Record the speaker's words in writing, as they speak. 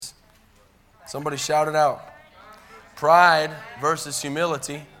Somebody shout it out. Pride versus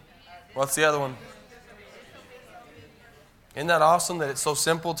humility. What's the other one? Isn't that awesome that it's so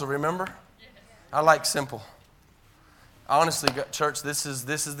simple to remember? I like simple. Honestly, church, this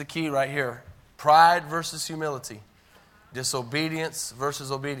is the key right here. Pride versus humility. Disobedience versus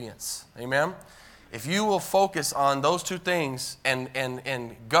obedience. Amen? If you will focus on those two things and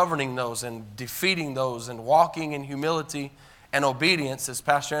governing those and defeating those and walking in humility and obedience, as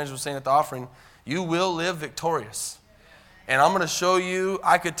Pastor Andrew was saying at the offering, you will live victorious. And I'm going to show you,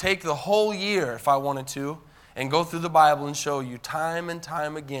 I could take the whole year if I wanted to and go through the Bible and show you time and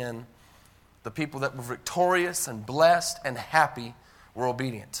time again the people that were victorious and blessed and happy were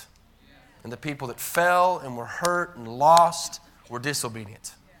obedient. And the people that fell and were hurt and lost were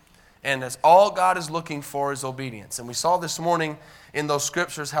disobedient. And that's all God is looking for is obedience. And we saw this morning in those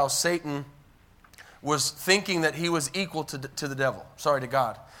scriptures how Satan was thinking that he was equal to the devil. To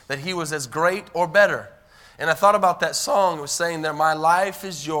God. That he was as great or better. And I thought about that song. It was saying that my life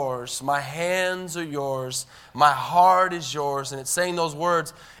is yours, my hands are yours, my heart is yours. And it's saying those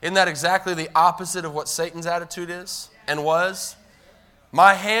words. Isn't that exactly the opposite of what Satan's attitude is and was?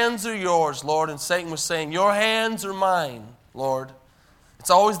 My hands are yours, Lord. And Satan was saying, your hands are mine, Lord. It's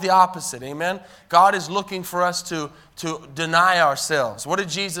always the opposite, amen? God is looking for us to deny ourselves. What did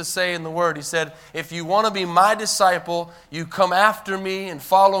Jesus say in the Word? He said, if you want to be my disciple, you come after me and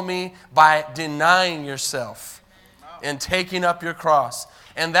follow me by denying yourself and taking up your cross.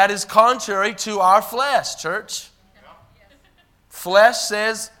 And that is contrary to our flesh, church. Flesh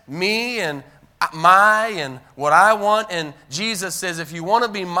says me and my and what I want. And Jesus says, if you want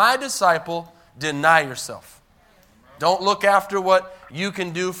to be my disciple, deny yourself. Don't look after what you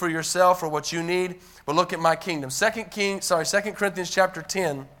can do for yourself or what you need, but look at my kingdom. 2 Corinthians chapter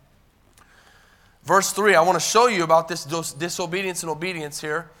 10, verse 3. I want to show you about this disobedience and obedience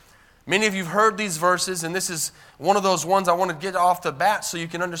here. Many of you have heard these verses, and this is one of those ones I want to get off the bat so you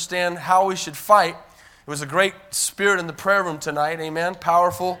can understand how we should fight. It was a great spirit in the prayer room tonight, amen.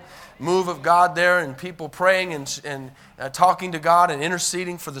 Powerful move of God there and people praying and talking to God and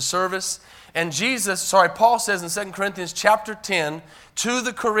interceding for the service. And Paul says in 2 Corinthians chapter 10 to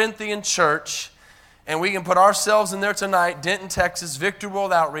the Corinthian church, and we can put ourselves in there tonight, Denton, Texas, Victory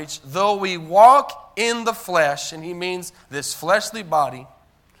World Outreach, though we walk in the flesh, and he means this fleshly body,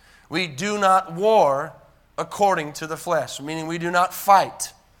 we do not war according to the flesh, meaning we do not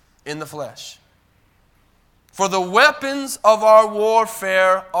fight in the flesh. For the weapons of our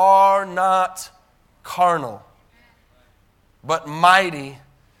warfare are not carnal, but mighty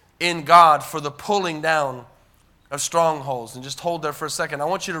in God for the pulling down of strongholds. And just hold there for a second. I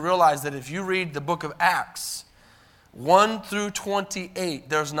want you to realize that if you read the book of Acts, 1 through 28,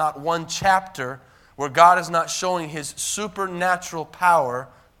 there's not one chapter where God is not showing His supernatural power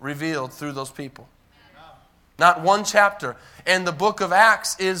revealed through those people. Not one chapter. And the book of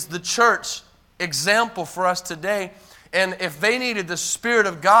Acts is the church example for us today. And if they needed the Spirit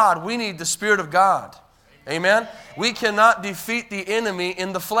of God, we need the Spirit of God. Amen? We cannot defeat the enemy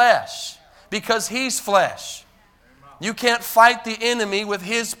in the flesh because he's flesh. You can't fight the enemy with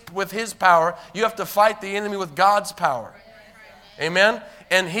his power. You have to fight the enemy with God's power. Amen?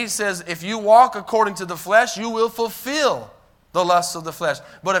 And he says, if you walk according to the flesh, you will fulfill the lusts of the flesh.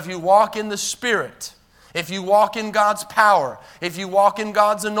 But if you walk in the Spirit, if you walk in God's power, if you walk in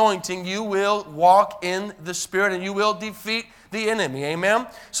God's anointing, you will walk in the Spirit and you will defeat the enemy. Amen?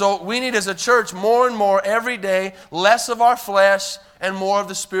 So we need as a church more and more every day, less of our flesh and more of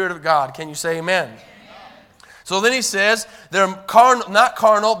the Spirit of God. Can you say amen? Amen. So then he says, they're not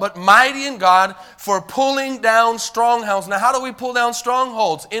carnal, but mighty in God for pulling down strongholds. Now how do we pull down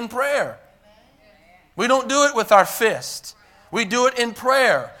strongholds? In prayer. We don't do it with our fist. We do it in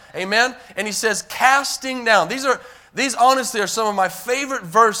prayer. Amen? And he says, casting down. These honestly are some of my favorite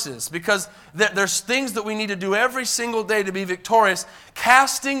verses because there's things that we need to do every single day to be victorious.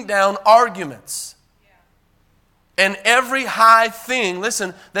 Casting down arguments. And every high thing,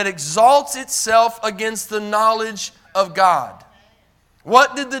 listen, that exalts itself against the knowledge of God.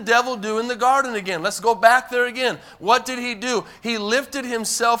 What did the devil do in the garden again? Let's go back there again. What did he do? He lifted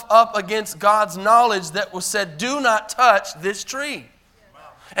himself up against God's knowledge that was said, do not touch this tree.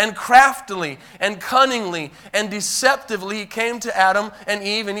 And craftily and cunningly and deceptively he came to Adam and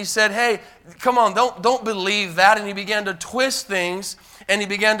Eve and he said, hey, come on, don't believe that. And he began to twist things and he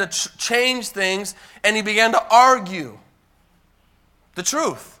began to change things and he began to argue the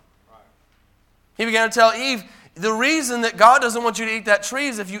truth. He began to tell Eve, the reason that God doesn't want you to eat that tree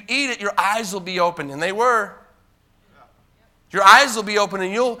is if you eat it, your eyes will be open. And they were. Your eyes will be open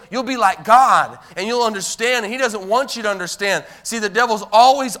and you'll be like God and you'll understand, and He doesn't want you to understand. See, the devil's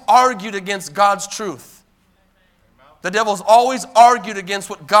always argued against God's truth. The devil's always argued against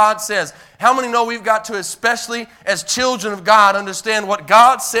what God says. How many know we've got to, especially as children of God, understand what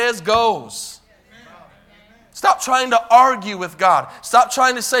God says goes? Stop trying to argue with God. Stop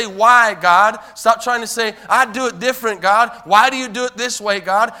trying to say, why, God? Stop trying to say, I do it different, God. Why do you do it this way,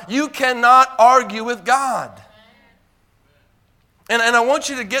 God? You cannot argue with God. And I want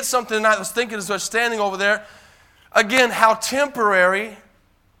you to get something tonight. I was thinking as I was standing over there, again, how temporary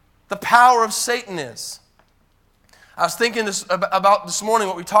the power of Satan is. I was thinking about this morning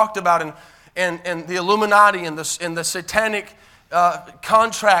what we talked about and the Illuminati and the satanic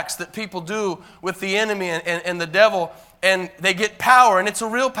contracts that people do with the enemy and the devil, and they get power, and it's a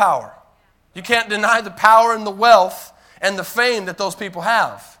real power. You can't deny the power and the wealth and the fame that those people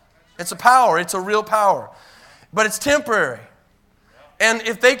have. It's a power. It's a real power. But it's temporary. And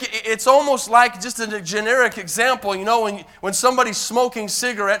it's almost like, just a generic example, you know, when somebody's smoking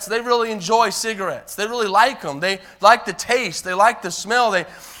cigarettes, they really enjoy cigarettes. They really like them. They like the taste. They like the smell. They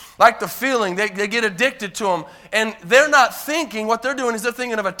like the feeling. They get addicted to them. And they're not thinking, what they're doing is they're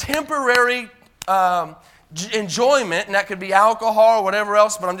thinking of a temporary enjoyment, and that could be alcohol or whatever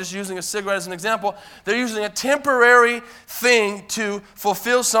else, but I'm just using a cigarette as an example. They're using a temporary thing to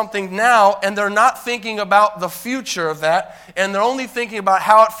fulfill something now, and they're not thinking about the future of that, and they're only thinking about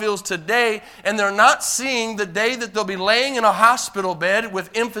how it feels today, and they're not seeing the day that they'll be laying in a hospital bed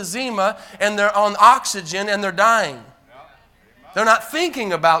with emphysema, and they're on oxygen, and they're dying. They're not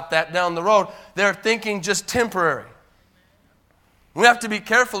thinking about that down the road. They're thinking just temporary. We have to be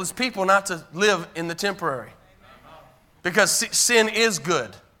careful as people not to live in the temporary. Because sin is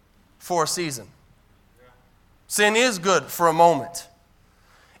good for a season. Sin is good for a moment.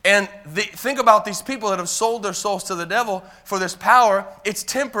 And think about these people that have sold their souls to the devil for this power. It's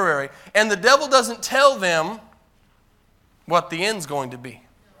temporary. And the devil doesn't tell them what the end's going to be.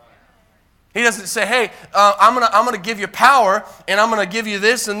 He doesn't say, hey, I'm gonna give you power, and I'm going to give you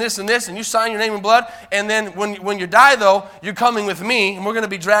this and this and this, and you sign your name in blood, and then when you die, though, you're coming with me, and we're going to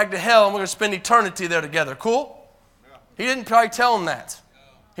be dragged to hell, and we're going to spend eternity there together. Cool? He didn't probably tell him that.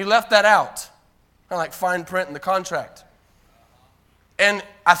 He left that out. Kind of like fine print in the contract. And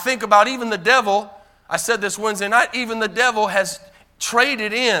I think about even the devil, I said this Wednesday night, even the devil has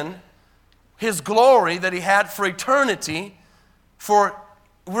traded in his glory that he had for eternity for...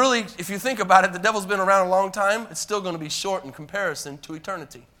 Really, if you think about it, the devil's been around a long time. It's still going to be short in comparison to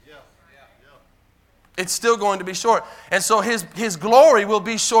eternity. It's still going to be short. And so his glory will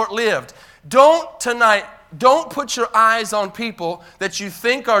be short-lived. Don't put your eyes on people that you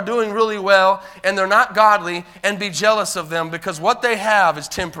think are doing really well and they're not godly and be jealous of them, because what they have is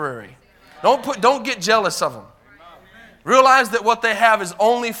temporary. Don't get jealous of them. Realize that what they have is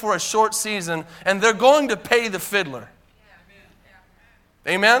only for a short season, and they're going to pay the fiddler.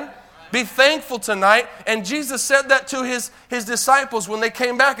 Amen? Be thankful tonight. And Jesus said that to his disciples when they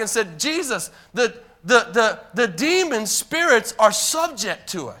came back and said, Jesus, the demon spirits are subject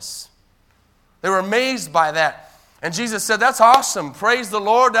to us. They were amazed by that. And Jesus said, that's awesome. Praise the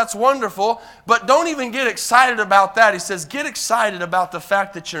Lord. That's wonderful. But don't even get excited about that. He says, get excited about the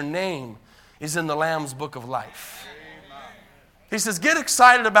fact that your name is in the Lamb's Book of Life. He says, get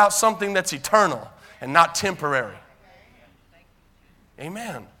excited about something that's eternal and not temporary.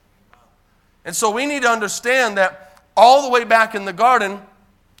 Amen. And so we need to understand that all the way back in the garden,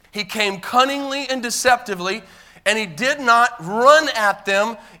 he came cunningly and deceptively, and he did not run at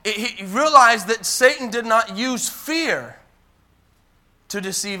them. He realized that Satan did not use fear to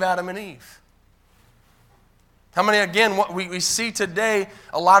deceive Adam and Eve. How many, again, what we see today,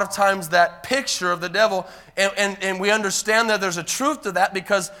 a lot of times that picture of the devil, and we understand that there's a truth to that,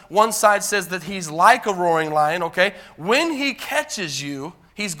 because one side says that he's like a roaring lion, okay? When he catches you,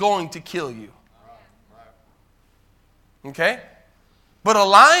 he's going to kill you. Okay? But a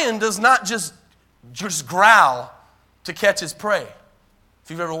lion does not just growl to catch his prey.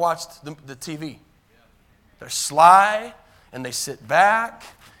 If you've ever watched the TV. They're sly, and they sit back,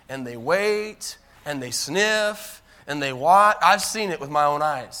 and they wait, and they sniff, and they watch. I've seen it with my own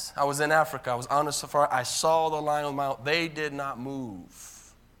eyes. I was in Africa. I was on a safari. I saw the lion with my own. They did not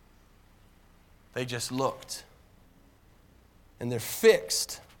move. They just looked. And they're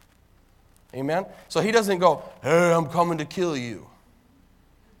fixed. Amen? So he doesn't go, hey, I'm coming to kill you.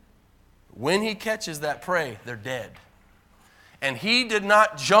 When he catches that prey, they're dead. And he did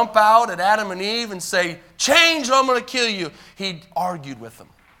not jump out at Adam and Eve and say, change or I'm going to kill you. He argued with them.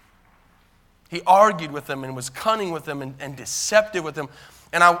 He argued with them and was cunning with them and deceptive with them.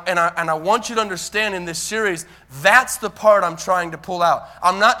 And I want you to understand in this series, that's the part I'm trying to pull out.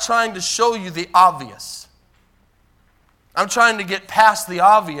 I'm not trying to show you the obvious. I'm trying to get past the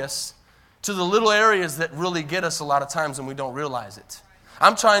obvious to the little areas that really get us a lot of times and we don't realize it.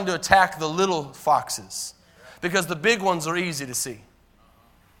 I'm trying to attack the little foxes because the big ones are easy to see.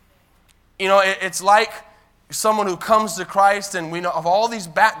 You know, it's like someone who comes to Christ, and we know of all these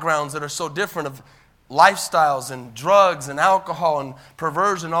backgrounds that are so different, of lifestyles and drugs and alcohol and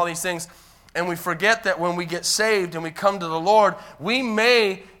perversion and all these things. And we forget that when we get saved and we come to the Lord, we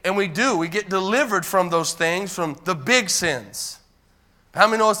may, and we do, we get delivered from those things, from the big sins. How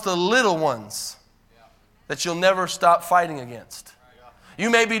many know it's the little ones that you'll never stop fighting against? You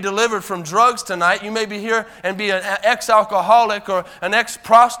may be delivered from drugs tonight. You may be here and be an ex-alcoholic or an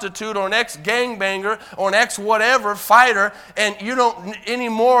ex-prostitute or an ex-gangbanger or an ex-whatever fighter, and you don't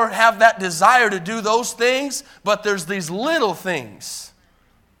anymore have that desire to do those things, but there's these little things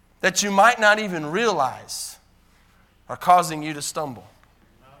that you might not even realize are causing you to stumble.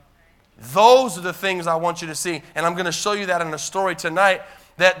 Those are the things I want you to see, and I'm going to show you that in a story tonight,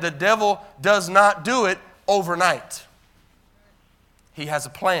 that the devil does not do it overnight. He has a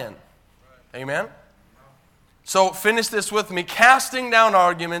plan. Amen? So finish this with me. Casting down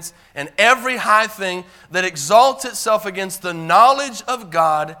arguments and every high thing that exalts itself against the knowledge of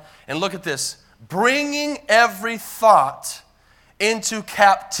God. And look at this. Bringing every thought into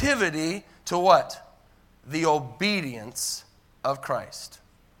captivity to what? The obedience of Christ.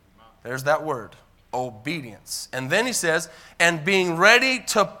 There's that word. Obedience. And then he says, and being ready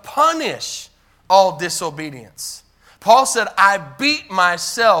to punish all disobedience. Paul said, I beat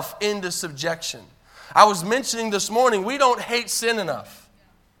myself into subjection. I was mentioning this morning, we don't hate sin enough.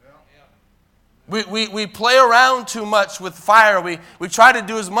 We play around too much with fire. We try to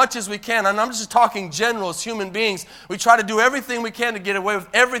do as much as we can. And I'm just talking general as human beings. We try to do everything we can to get away with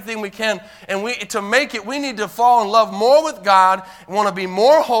everything we can. And to make it, we need to fall in love more with God, want to be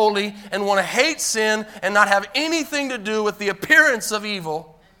more holy, and want to hate sin and not have anything to do with the appearance of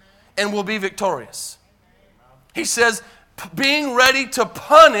evil, and we'll be victorious. He says, being ready to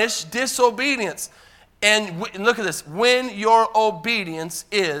punish disobedience. And look at this. When your obedience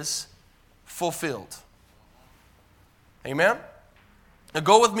is fulfilled. Amen? Now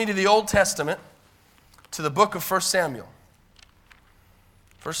go with me to the Old Testament, to the book of 1 Samuel.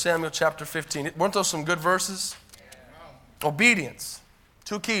 1 Samuel chapter 15. Weren't those some good verses? Yeah. Obedience.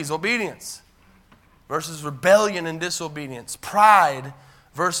 Two keys. Obedience versus rebellion and disobedience. Pride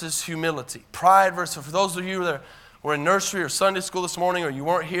versus humility. Pride versus, for those of you that were in nursery or Sunday school this morning or you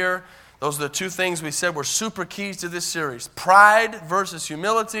weren't here, those are the two things we said were super keys to this series. Pride versus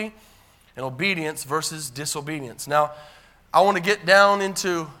humility, and obedience versus disobedience. Now, I want to get down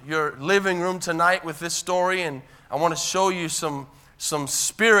into your living room tonight with this story, and I want to show you some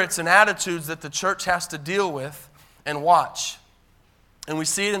spirits and attitudes that the church has to deal with and watch. And we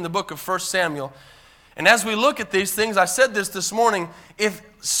see it in the book of 1 Samuel. And as we look at these things, I said this morning, if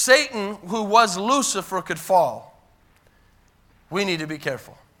Satan, who was Lucifer, could fall, we need to be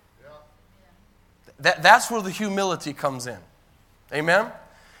careful. That's where the humility comes in. Amen?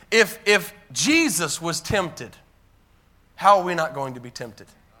 If Jesus was tempted, how are we not going to be tempted?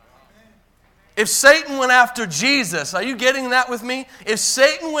 If Satan went after Jesus, are you getting that with me? If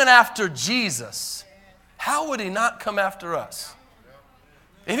Satan went after Jesus, how would he not come after us?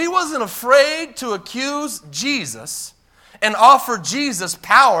 If he wasn't afraid to accuse Jesus and offer Jesus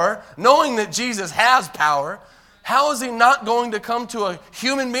power, knowing that Jesus has power, how is he not going to come to a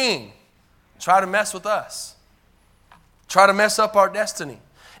human being, try to mess with us, try to mess up our destiny?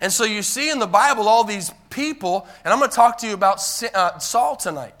 And so you see in the Bible all these people, and I'm going to talk to you about Saul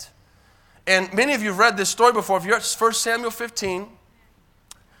tonight. And many of you have read this story before. If you're at 1 Samuel 15,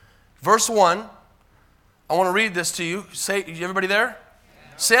 verse 1, I want to read this to you. Say, everybody there?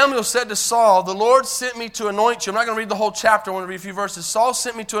 Samuel said to Saul, the Lord sent me to anoint you. I'm not going to read the whole chapter. I want to read a few verses. Saul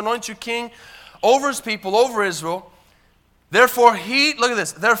sent me to anoint you king over his people, over Israel. Therefore heed, look at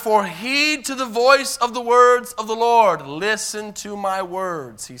this. Therefore heed to the voice of the words of the Lord. Listen to my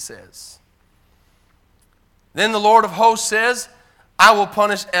words, he says. Then the Lord of hosts says, I will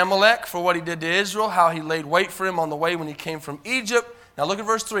punish Amalek for what he did to Israel, how he laid wait for him on the way when he came from Egypt. Now look at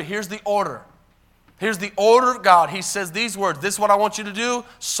verse 3. Here's the order. Here's the order of God. He says these words. This is what I want you to do,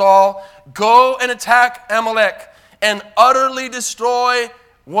 Saul. Go and attack Amalek and utterly destroy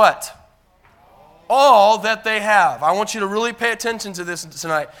what? All that they have. I want you to really pay attention to this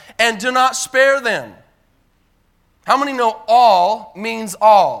tonight. And do not spare them. How many know all means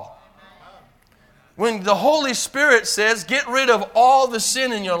all? When the Holy Spirit says, get rid of all the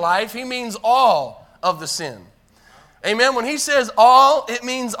sin in your life, he means all of the sin. Amen? When he says all, it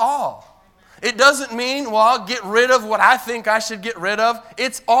means all. It doesn't mean, well, I'll get rid of what I think I should get rid of.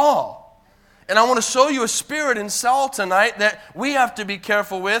 It's all. And I want to show you a spirit in Saul tonight that we have to be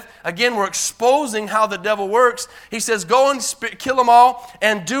careful with. Again, we're exposing how the devil works. He says, go and kill them all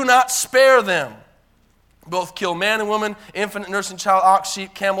and do not spare them. Both kill man and woman, infant, nursing child, ox,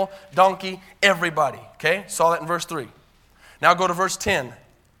 sheep, camel, donkey, everybody. Okay? Saw that in verse 3. Now go to verse 10.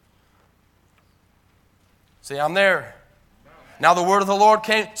 See, I'm there. Now the word of the Lord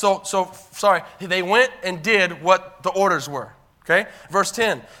came. They went and did what the orders were. Okay? Verse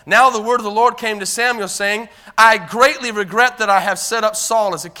 10. Now the word of the Lord came to Samuel, saying, I greatly regret that I have set up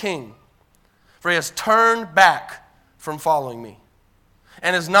Saul as a king, for he has turned back from following me,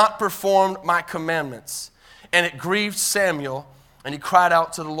 and has not performed my commandments. And it grieved Samuel, and he cried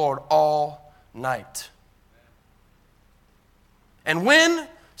out to the Lord all night. And when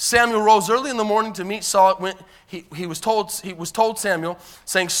Samuel rose early in the morning to meet Saul, he was told Samuel,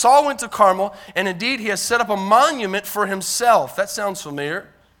 saying, Saul went to Carmel, and indeed he has set up a monument for himself. That sounds familiar. And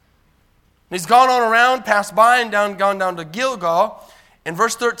he's gone on around, passed by, and gone down to Gilgal. In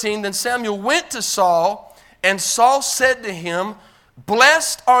verse 13, then Samuel went to Saul, and Saul said to him,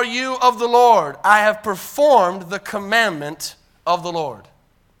 Blessed are you of the Lord. I have performed the commandment of the Lord.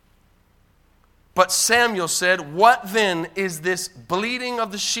 But Samuel said, What then is this bleating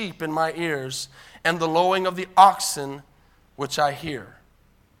of the sheep in my ears, and the lowing of the oxen which I hear?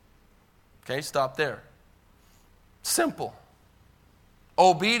 Okay, stop there. Simple.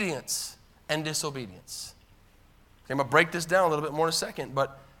 Obedience and disobedience. Okay, I'm going to break this down a little bit more in a second,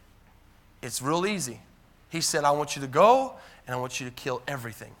 but it's real easy. He said, I want you to go, and I want you to kill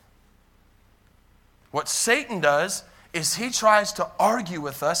everything. What Satan does is he tries to argue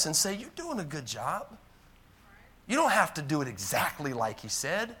with us and say, you're doing a good job. You don't have to do it exactly like he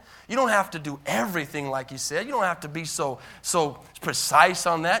said. You don't have to do everything like he said. You don't have to be so precise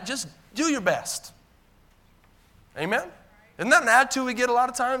on that. Just do your best. Amen? Isn't that an attitude we get a lot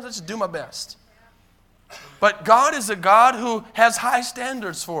of times? Let's just do my best. But God is a God who has high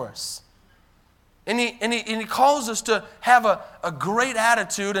standards for us. And he calls us to have a great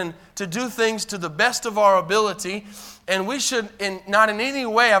attitude and to do things to the best of our ability. And we should, not in any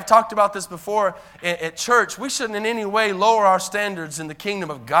way, I've talked about this before at church, we shouldn't in any way lower our standards in the kingdom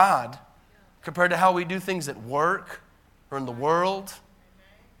of God compared to how we do things at work or in the world.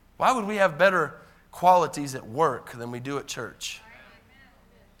 Why would we have better qualities at work than we do at church?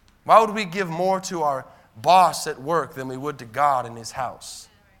 Why would we give more to our boss at work than we would to God in His house?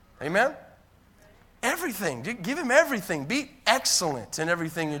 Amen? Everything. Give Him everything. Be excellent in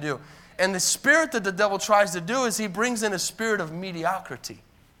everything you do. And the spirit that the devil tries to do is he brings in a spirit of mediocrity.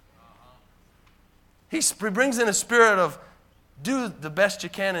 He brings in a spirit of do the best you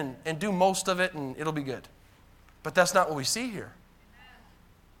can and do most of it and it'll be good. But that's not what we see here.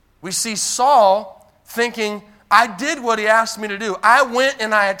 We see Saul thinking, I did what he asked me to do. I went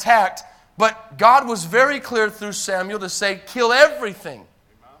and I attacked. But God was very clear through Samuel to say, kill everything.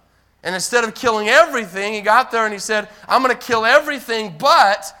 And instead of killing everything, he got there and he said, I'm going to kill everything,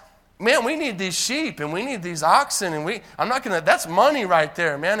 but, man, we need these sheep and we need these oxen. And that's money right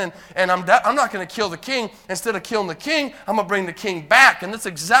there, man. And I'm not going to kill the king. Instead of killing the king, I'm going to bring the king back. And that's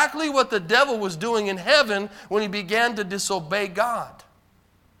exactly what the devil was doing in heaven when he began to disobey God.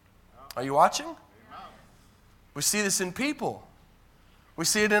 Are you watching? We see this in people. We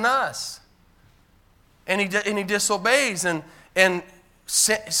see it in us. And he disobeys. And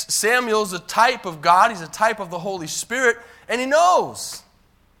Samuel's a type of God. He's a type of the Holy Spirit. And he knows.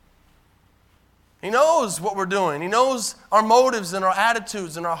 He knows what we're doing. He knows our motives and our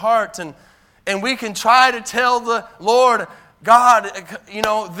attitudes and our hearts. And we can try to tell the Lord, God,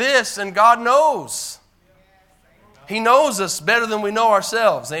 this, and God knows. He knows us better than we know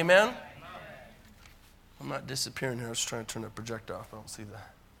ourselves. Amen? I'm not disappearing here. I was trying to turn the projector off. I don't see the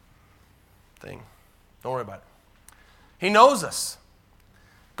thing. Don't worry about it. He knows us.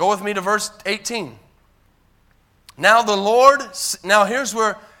 Go with me to verse 18. Now here's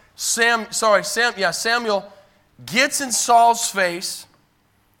where Samuel gets in Saul's face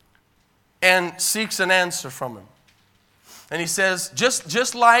and seeks an answer from him. And he says,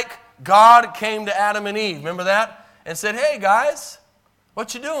 just like God came to Adam and Eve, remember that? And said, hey guys,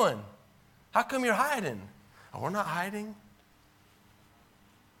 what you doing? How come you're hiding? Oh, we're not hiding.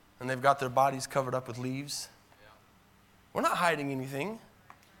 And they've got their bodies covered up with leaves. We're not hiding anything.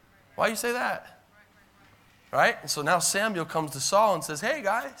 Why do you say that? Right? And so now Samuel comes to Saul and says, hey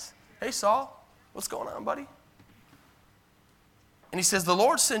guys, hey Saul, what's going on, buddy? And he says, the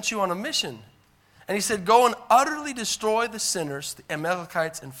Lord sent you on a mission. And he said, go and utterly destroy the sinners, the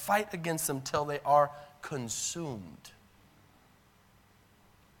Amalekites, and fight against them till they are consumed.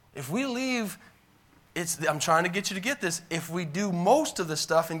 If we leave, I'm trying to get you to get this. If we do most of the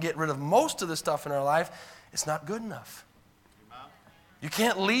stuff and get rid of most of the stuff in our life, it's not good enough. You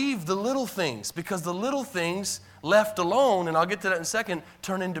can't leave the little things, because the little things left alone, and I'll get to that in a second,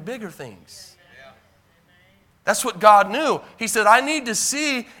 turn into bigger things. That's what God knew. He said, I need to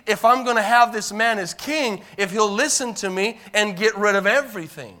see if I'm going to have this man as king, if he'll listen to me and get rid of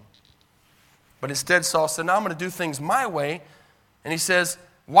everything. But instead Saul said, no, I'm going to do things my way. And he says,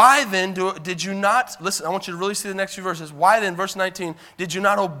 why then did you not, listen, I want you to really see the next few verses. Why then, verse 19, did you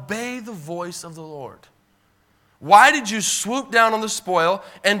not obey the voice of the Lord? Why did you swoop down on the spoil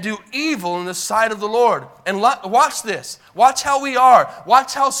and do evil in the sight of the Lord? And watch this. Watch how we are.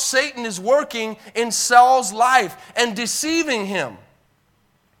 Watch how Satan is working in Saul's life and deceiving him.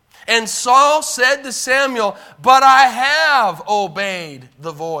 And Saul said to Samuel, but I have obeyed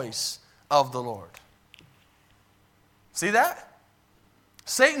the voice of the Lord. See that?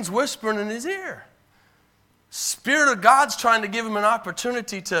 Satan's whispering in his ear. Spirit of God's trying to give him an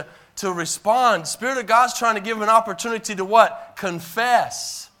opportunity to respond. Spirit of God's trying to give him an opportunity to what?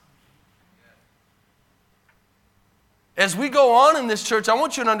 Confess. As we go on in this church, I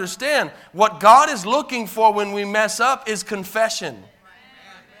want you to understand what God is looking for when we mess up is confession.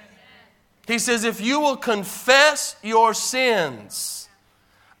 He says, if you will confess your sins,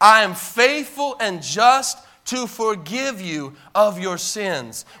 I am faithful and just to forgive you of your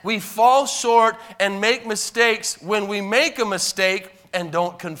sins. We fall short and make mistakes when we make a mistake and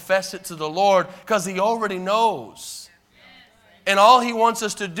don't confess it to the Lord, because He already knows. And all He wants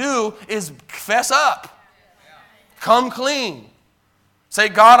us to do is fess up. Come clean. Say,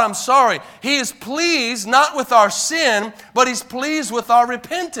 God, I'm sorry. He is pleased not with our sin, but He's pleased with our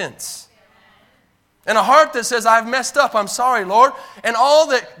repentance. And a heart that says, I've messed up, I'm sorry, Lord. And all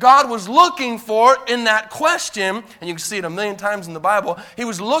that God was looking for in that question, and you can see it a million times in the Bible, He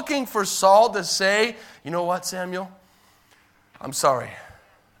was looking for Saul to say, you know what, Samuel? I'm sorry.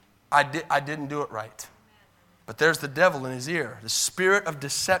 I didn't do it right. But there's the devil in his ear, the spirit of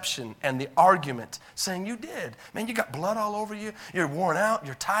deception and the argument, saying, you did. Man, you got blood all over you. You're worn out.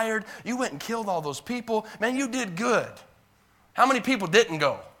 You're tired. You went and killed all those people. Man, you did good. How many people didn't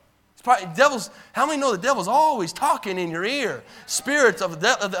go? It's probably, how many know the devil's always talking in your ear? Spirits of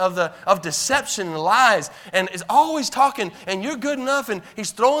deception and lies. And is always talking, and you're good enough, and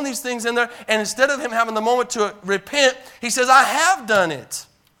he's throwing these things in there. And instead of him having the moment to repent, he says, I have done it.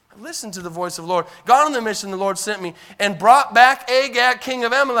 Listen to the voice of the Lord. Gone on the mission the Lord sent me and brought back Agag, king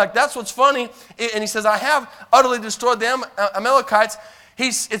of Amalek. That's what's funny. And he says, I have utterly destroyed the Amalekites.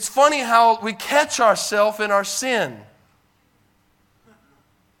 It's funny how we catch ourselves in our sin.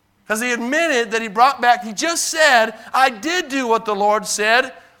 Because he admitted that he brought back, he just said, I did do what the Lord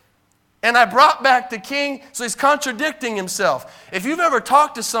said, and I brought back the king, so he's contradicting himself. If you've ever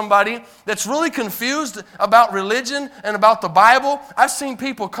talked to somebody that's really confused about religion and about the Bible, I've seen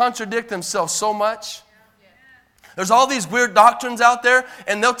people contradict themselves so much. There's all these weird doctrines out there,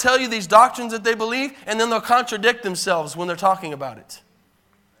 and they'll tell you these doctrines that they believe, and then they'll contradict themselves when they're talking about it.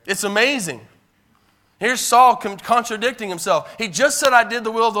 It's amazing. Here's Saul contradicting himself. He just said, I did the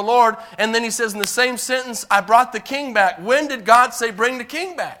will of the Lord, and then he says in the same sentence, I brought the king back. When did God say bring the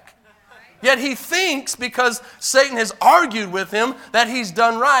king back? Yet he thinks, because Satan has argued with him, that he's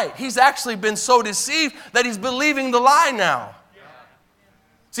done right. He's actually been so deceived that he's believing the lie now.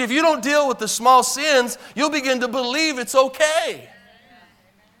 See, if you don't deal with the small sins, you'll begin to believe it's okay.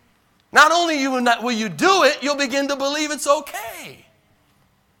 Not only will you do it, you'll begin to believe it's okay.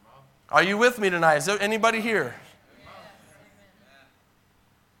 Are you with me tonight? Is there anybody here?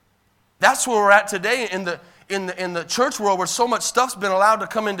 That's where we're at today in the church world, where so much stuff's been allowed to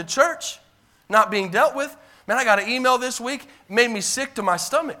come into church, not being dealt with. Man, I got an email this week, made me sick to my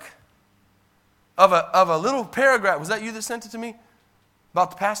stomach, of a little paragraph. Was that you that sent it to me?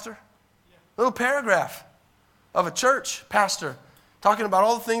 About the pastor? Yeah. Little paragraph of a church pastor talking about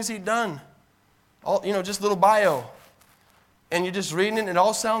all the things he'd done. Just little bio. And you're just reading it, and it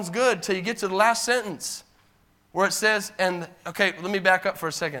all sounds good till you get to the last sentence where it says, okay, let me back up for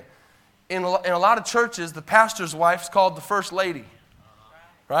a second. In a lot of churches, the pastor's wife's called the first lady,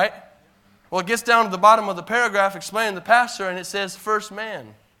 right? Well, it gets down to the bottom of the paragraph explaining the pastor, and it says first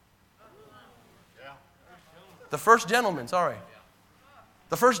man. The first gentleman, sorry.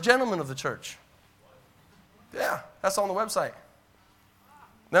 The first gentleman of the church. Yeah, that's on the website.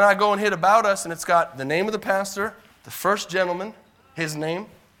 Then I go and hit About Us, and it's got the name of the pastor, the first gentleman, his name.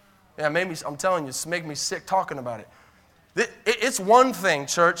 Yeah, I'm telling you, it's making me sick talking about it. It's one thing,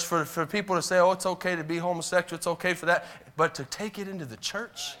 church, for people to say, oh, it's okay to be homosexual, it's okay for that. But to take it into the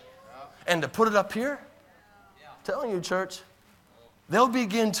church and to put it up here, telling you, church, they'll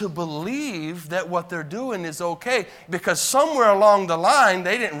begin to believe that what they're doing is okay, because somewhere along the line,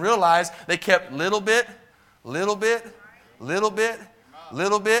 they didn't realize they kept little bit, little bit, little bit,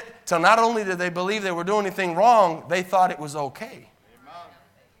 little bit, till not only did they believe they were doing anything wrong, they thought it was okay.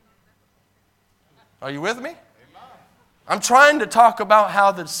 Are you with me? I'm trying to talk about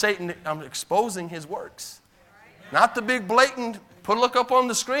how I'm exposing his works. Not the big blatant, look up on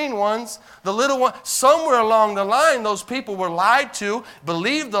the screen ones, the little one. Somewhere along the line, those people were lied to,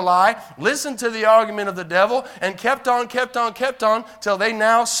 believed the lie, listened to the argument of the devil, and kept on, till they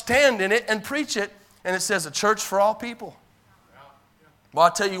now stand in it and preach it. And it says a church for all people. Well,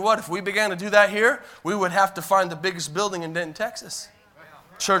 I'll tell you what, if we began to do that here, we would have to find the biggest building in Denton, Texas.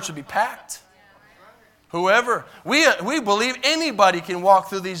 Church would be packed. Whoever. We believe anybody can walk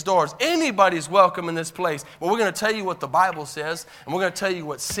through these doors. Anybody's welcome in this place. But we're going to tell you what the Bible says, and we're going to tell you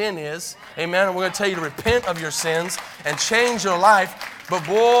what sin is. Amen. And we're going to tell you to repent of your sins and change your life. But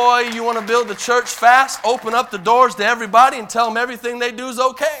boy, you want to build the church fast, open up the doors to everybody and tell them everything they do is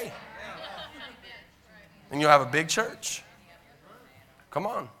okay. And you'll have a big church. Come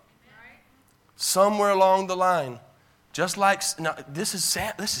on. Somewhere along the line, just like, now, this is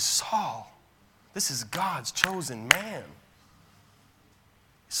Saul. This is God's chosen man.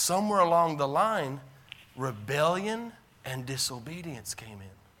 Somewhere along the line, rebellion and disobedience came in.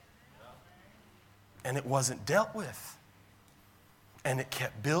 And it wasn't dealt with. And it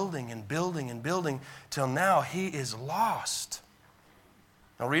kept building and building and building till now he is lost.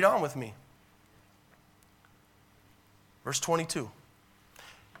 Now read on with me. Verse 22.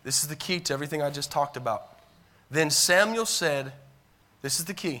 This is the key to everything I just talked about. Then Samuel said, this is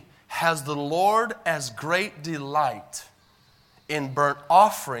the key, has the Lord as great delight in burnt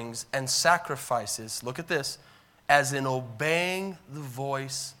offerings and sacrifices, look at this, as in obeying the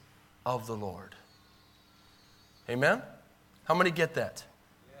voice of the Lord? Amen? How many get that?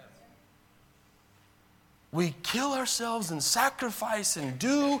 Yes. We kill ourselves and sacrifice and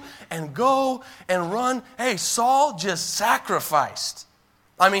do and go and run. Hey, Saul just sacrificed.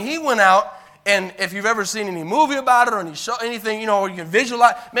 I mean, he went out, and if you've ever seen any movie about it or anything, where you can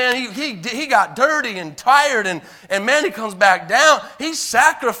visualize, man, he got dirty and tired, and man, he comes back down. He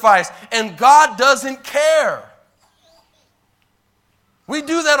sacrificed, and God doesn't care. We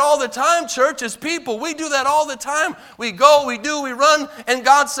do that all the time, church, as people. We do that all the time. We go, we do, we run, and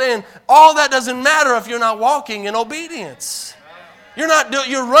God's saying, all that doesn't matter if you're not walking in obedience. You're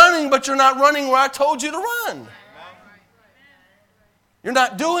running, but you're not running where I told you to run. You're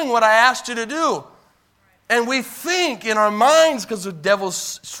not doing what I asked you to do. And we think in our minds, because the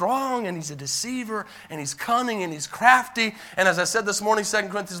devil's strong and he's a deceiver and he's cunning and he's crafty. And as I said this morning, 2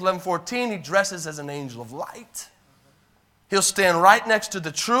 Corinthians 11:14, he dresses as an angel of light. He'll stand right next to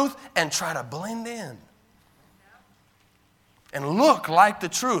the truth and try to blend in and look like the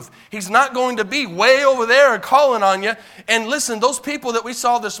truth. He's not going to be way over there and calling on you. And listen, those people that we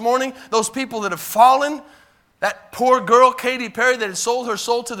saw this morning, those people that have fallen, that poor girl, Katy Perry, that had sold her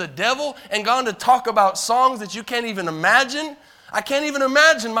soul to the devil and gone to talk about songs that you can't even imagine. I can't even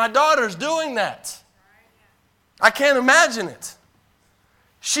imagine my daughter's doing that. I can't imagine it.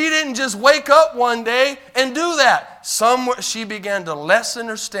 She didn't just wake up one day and do that. She began to lessen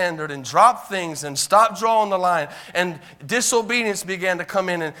her standard and drop things and stop drawing the line. And disobedience began to come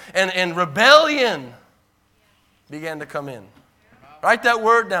in, and rebellion began to come in. Write that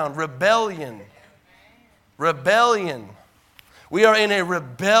word down, rebellion. Rebellion. We are in a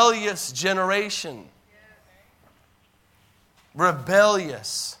rebellious generation.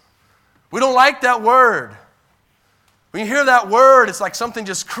 Rebellious. We don't like that word. When you hear that word, it's like something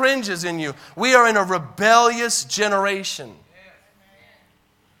just cringes in you. We are in a rebellious generation.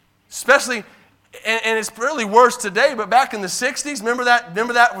 Especially, and it's really worse today, but back in the 60s, remember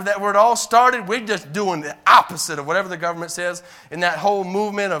that where it all started? We're just doing the opposite of whatever the government says in that whole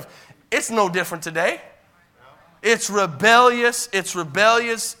movement of, it's no different today. It's rebellious, it's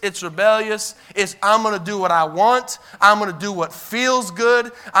rebellious, it's rebellious. It's, I'm going to do what I want. I'm going to do what feels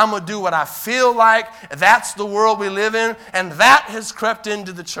good. I'm going to do what I feel like. That's the world we live in, and that has crept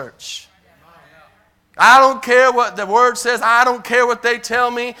into the church. I don't care what the word says. I don't care what they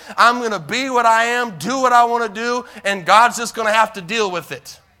tell me. I'm going to be what I am, do what I want to do, and God's just going to have to deal with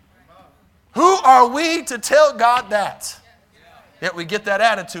it. Who are we to tell God that? Yet we get that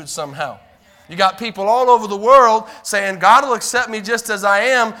attitude somehow. You got people all over the world saying, God will accept me just as I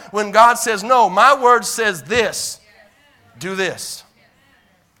am, when God says, no, my word says this. Do this.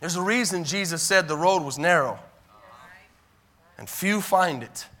 There's a reason Jesus said the road was narrow, and few find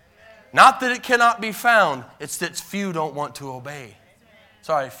it. Not that it cannot be found, it's that few don't want to obey.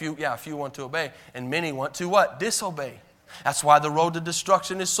 Sorry, few want to obey. And many want to what? Disobey. That's why the road to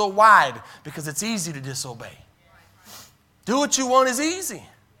destruction is so wide, because it's easy to disobey. Do what you want is easy.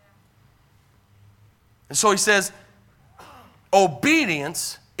 And so he says,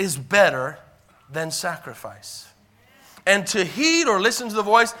 obedience is better than sacrifice. And to heed or listen to the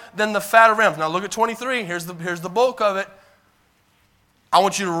voice than the fat of rams. Now look at 23. Here's the bulk of it. I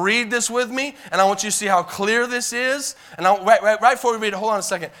want you to read this with me, and I want you to see how clear this is. And right before we read it, hold on a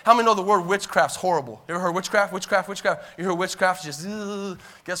second. How many know the word witchcraft's horrible? You ever heard witchcraft? You hear witchcraft, just,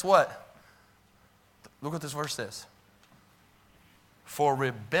 guess what? Look what this verse says. For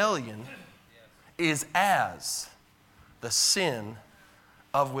rebellion is as the sin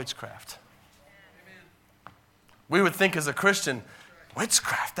of witchcraft. We would think as a Christian,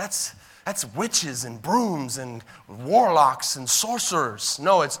 witchcraft, that's witches and brooms and warlocks and sorcerers.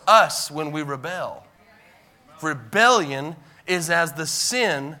 No, it's us when we rebel. Rebellion is as the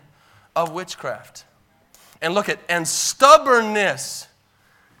sin of witchcraft. And look at, and stubbornness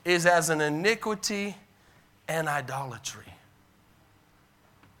is as an iniquity and idolatry.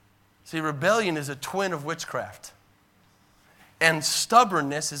 See, rebellion is a twin of witchcraft. And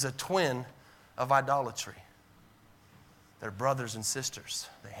stubbornness is a twin of idolatry. They're brothers and sisters.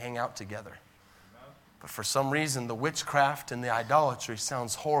 They hang out together. But for some reason, the witchcraft and the idolatry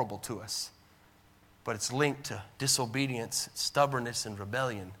sounds horrible to us. But it's linked to disobedience, stubbornness, and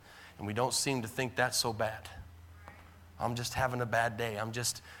rebellion. And we don't seem to think that's so bad. I'm just having a bad day. I'm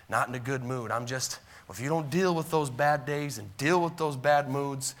just not in a good mood. If you don't deal with those bad days and deal with those bad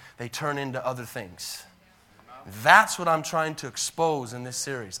moods, they turn into other things. That's what I'm trying to expose in this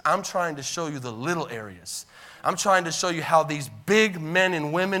series. I'm trying to show you the little areas. I'm trying to show you how these big men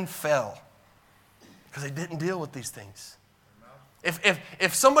and women fell because they didn't deal with these things.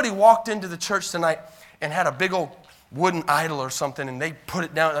 If somebody walked into the church tonight and had a big old wooden idol or something and they put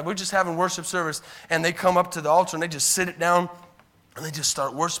it down, like we're just having worship service and they come up to the altar and they just sit it down and they just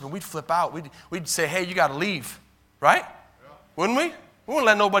start worshiping, we'd flip out. We'd say, hey, you got to leave, right? Yeah. Wouldn't we? We wouldn't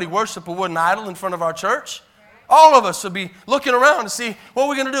let nobody worship a wooden idol in front of our church. All of us would be looking around to see, what are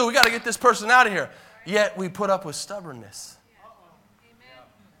we going to do? We got to get this person out of here. Yet we put up with stubbornness.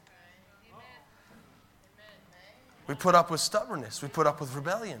 We put up with stubbornness. We put up with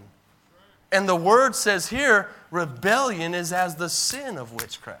rebellion. And the word says here, rebellion is as the sin of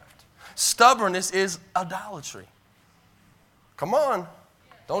witchcraft. Stubbornness is idolatry. Come on.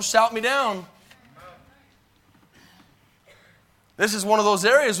 Don't shout me down. This is one of those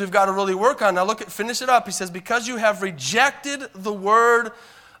areas we've got to really work on. Now finish it up. He says, because you have rejected the word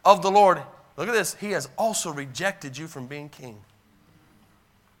of the Lord. Look at this. He has also rejected you from being king.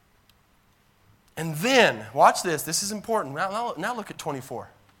 And then, watch this. This is important. Now look at 24.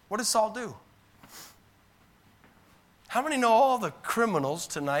 What does Saul do? How many know all the criminals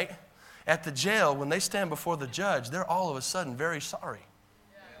tonight at the jail, when they stand before the judge, they're all of a sudden very sorry?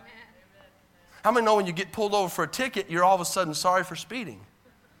 How many know when you get pulled over for a ticket, you're all of a sudden sorry for speeding?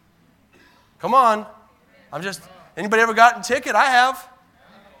 Come on. Anybody ever gotten a ticket? I have.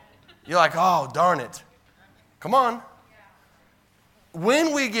 You're like, oh, darn it. Come on.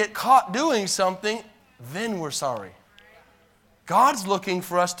 When we get caught doing something, then we're sorry. God's looking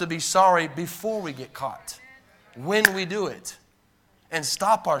for us to be sorry before we get caught, when we do it, and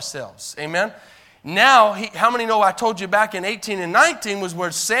stop ourselves. Amen? Now, how many know I told you back in 18 and 19 was where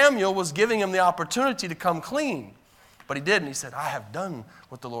Samuel was giving him the opportunity to come clean. But he didn't. He said, I have done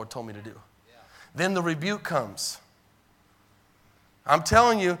what the Lord told me to do. Yeah. Then the rebuke comes. I'm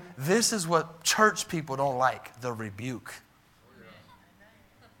telling you, this is what church people don't like, the rebuke.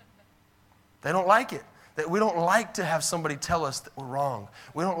 They don't like it. We don't like to have somebody tell us that we're wrong.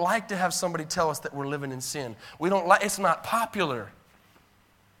 We don't like to have somebody tell us that we're living in sin. It's not popular.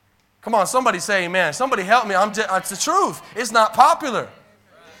 Come on, somebody say amen. Somebody help me. It's the truth. It's not popular.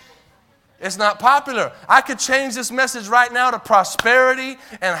 It's not popular. I could change this message right now to prosperity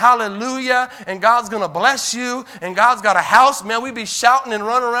and hallelujah, and God's going to bless you, and God's got a house. Man, we'd be shouting and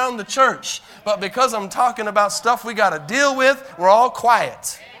running around the church. But because I'm talking about stuff we got to deal with, we're all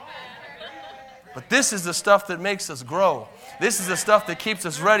quiet. But this is the stuff that makes us grow. This is the stuff that keeps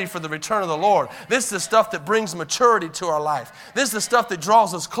us ready for the return of the Lord. This is the stuff that brings maturity to our life. This is the stuff that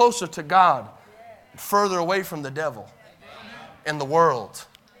draws us closer to God, further away from the devil and the world.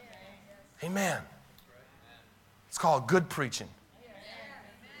 Amen. It's called good preaching.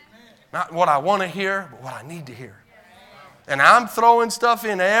 Not what I want to hear, but what I need to hear. And I'm throwing stuff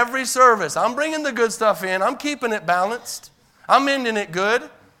in every service. I'm bringing the good stuff in. I'm keeping it balanced. I'm ending it good.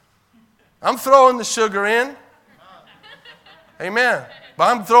 I'm throwing the sugar in. Amen.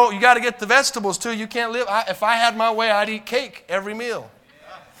 But you got to get the vegetables too. You can't live. If I had my way, I'd eat cake every meal.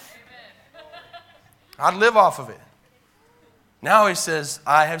 I'd live off of it. Now he says,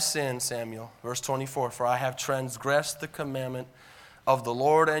 I have sinned, Samuel. Verse 24, for I have transgressed the commandment of the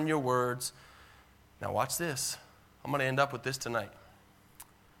Lord and your words. Now watch this. I'm going to end up with this tonight.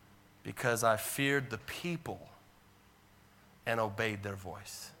 Because I feared the people and obeyed their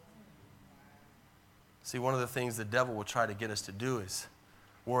voice. See, one of the things the devil will try to get us to do is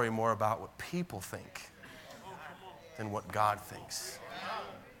worry more about what people think than what God thinks.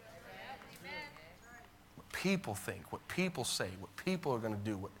 What people think, what people say, what people are going to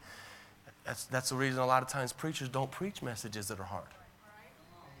do. That's the reason a lot of times preachers don't preach messages that are hard.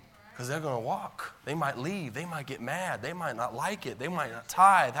 Because they're going to walk. They might leave. They might get mad. They might not like it. They might not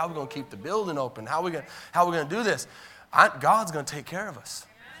tithe. How are we going to keep the building open? How are we going to do this? God's going to take care of us.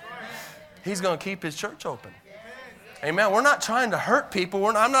 He's going to keep his church open. Amen. We're not trying to hurt people.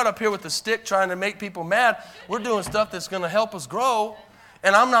 I'm not up here with the stick trying to make people mad. We're doing stuff that's going to help us grow.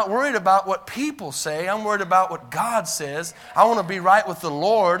 And I'm not worried about what people say. I'm worried about what God says. I want to be right with the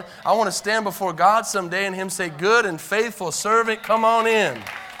Lord. I want to stand before God someday and him say, good and faithful servant, come on in.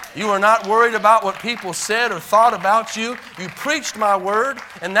 You are not worried about what people said or thought about you. You preached my word,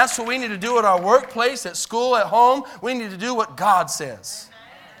 and that's what we need to do at our workplace, at school, at home. We need to do what God says.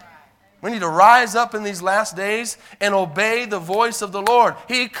 We need to rise up in these last days and obey the voice of the Lord.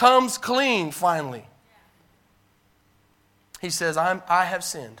 He comes clean, finally. He says, I have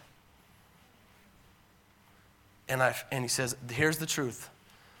sinned. And he says, here's the truth.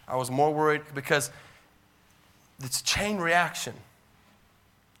 I was more worried because it's a chain reaction.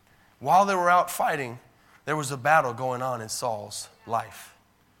 While they were out fighting, there was a battle going on in Saul's life.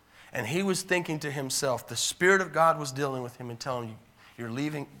 And he was thinking to himself, the Spirit of God was dealing with him and telling him, you're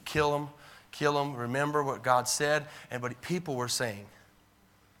leaving, kill him, remember what God said. But people were saying,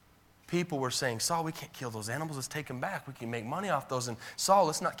 Saul, we can't kill those animals, let's take them back. We can make money off those. And Saul,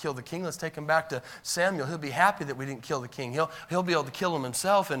 let's not kill the king, let's take him back to Samuel. He'll be happy that we didn't kill the king. He'll be able to kill him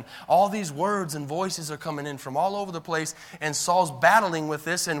himself. And all these words and voices are coming in from all over the place. And Saul's battling with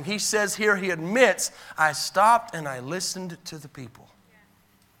this. And he says here, he admits, I stopped and I listened to the people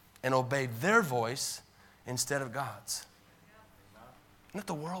and obeyed their voice instead of God's. Isn't that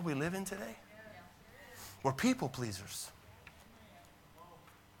the world we live in today? We're people pleasers.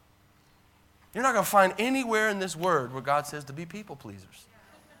 You're not going to find anywhere in this word where God says to be people pleasers.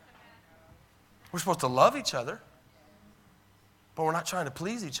 We're supposed to love each other, but we're not trying to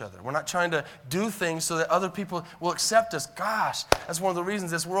please each other. We're not trying to do things so that other people will accept us. Gosh, that's one of the reasons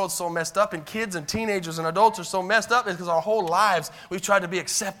this world's so messed up, and kids and teenagers and adults are so messed up, is because our whole lives we've tried to be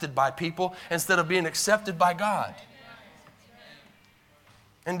accepted by people instead of being accepted by God.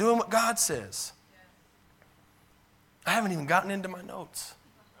 And doing what God says. I haven't even gotten into my notes.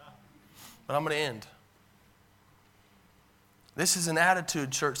 But I'm going to end. This is an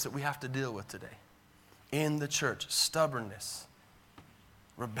attitude, church, that we have to deal with today. In the church, stubbornness,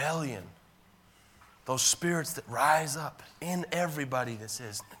 rebellion, those spirits that rise up in everybody that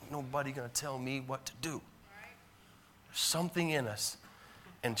says, nobody going to tell me what to do. There's something in us.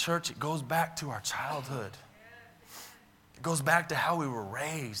 And church, it goes back to our childhood. It goes back to how we were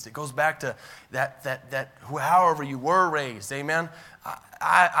raised. It goes back to that however you were raised. Amen.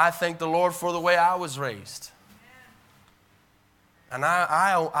 I thank the Lord for the way I was raised. And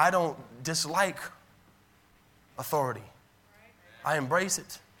I don't dislike authority. I embrace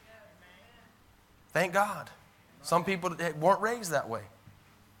it. Thank God. Some people weren't raised that way.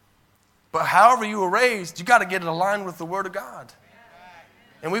 But however you were raised, you got to get it aligned with the Word of God.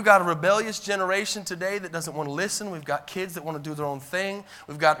 And we've got a rebellious generation today that doesn't want to listen. We've got kids that want to do their own thing.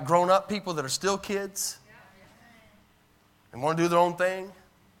 We've got grown-up people that are still kids and want to do their own thing.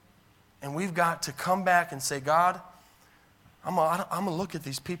 And we've got to come back and say, God, I'm going to look at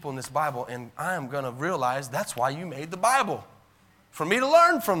these people in this Bible, and I am going to realize that's why you made the Bible, for me to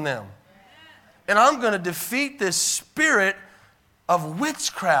learn from them. And I'm going to defeat this spirit of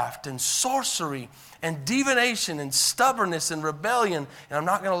witchcraft and sorcery and divination and stubbornness and rebellion, and I'm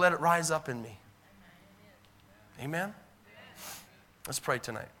not going to let it rise up in me. Amen? Let's pray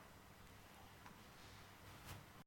tonight.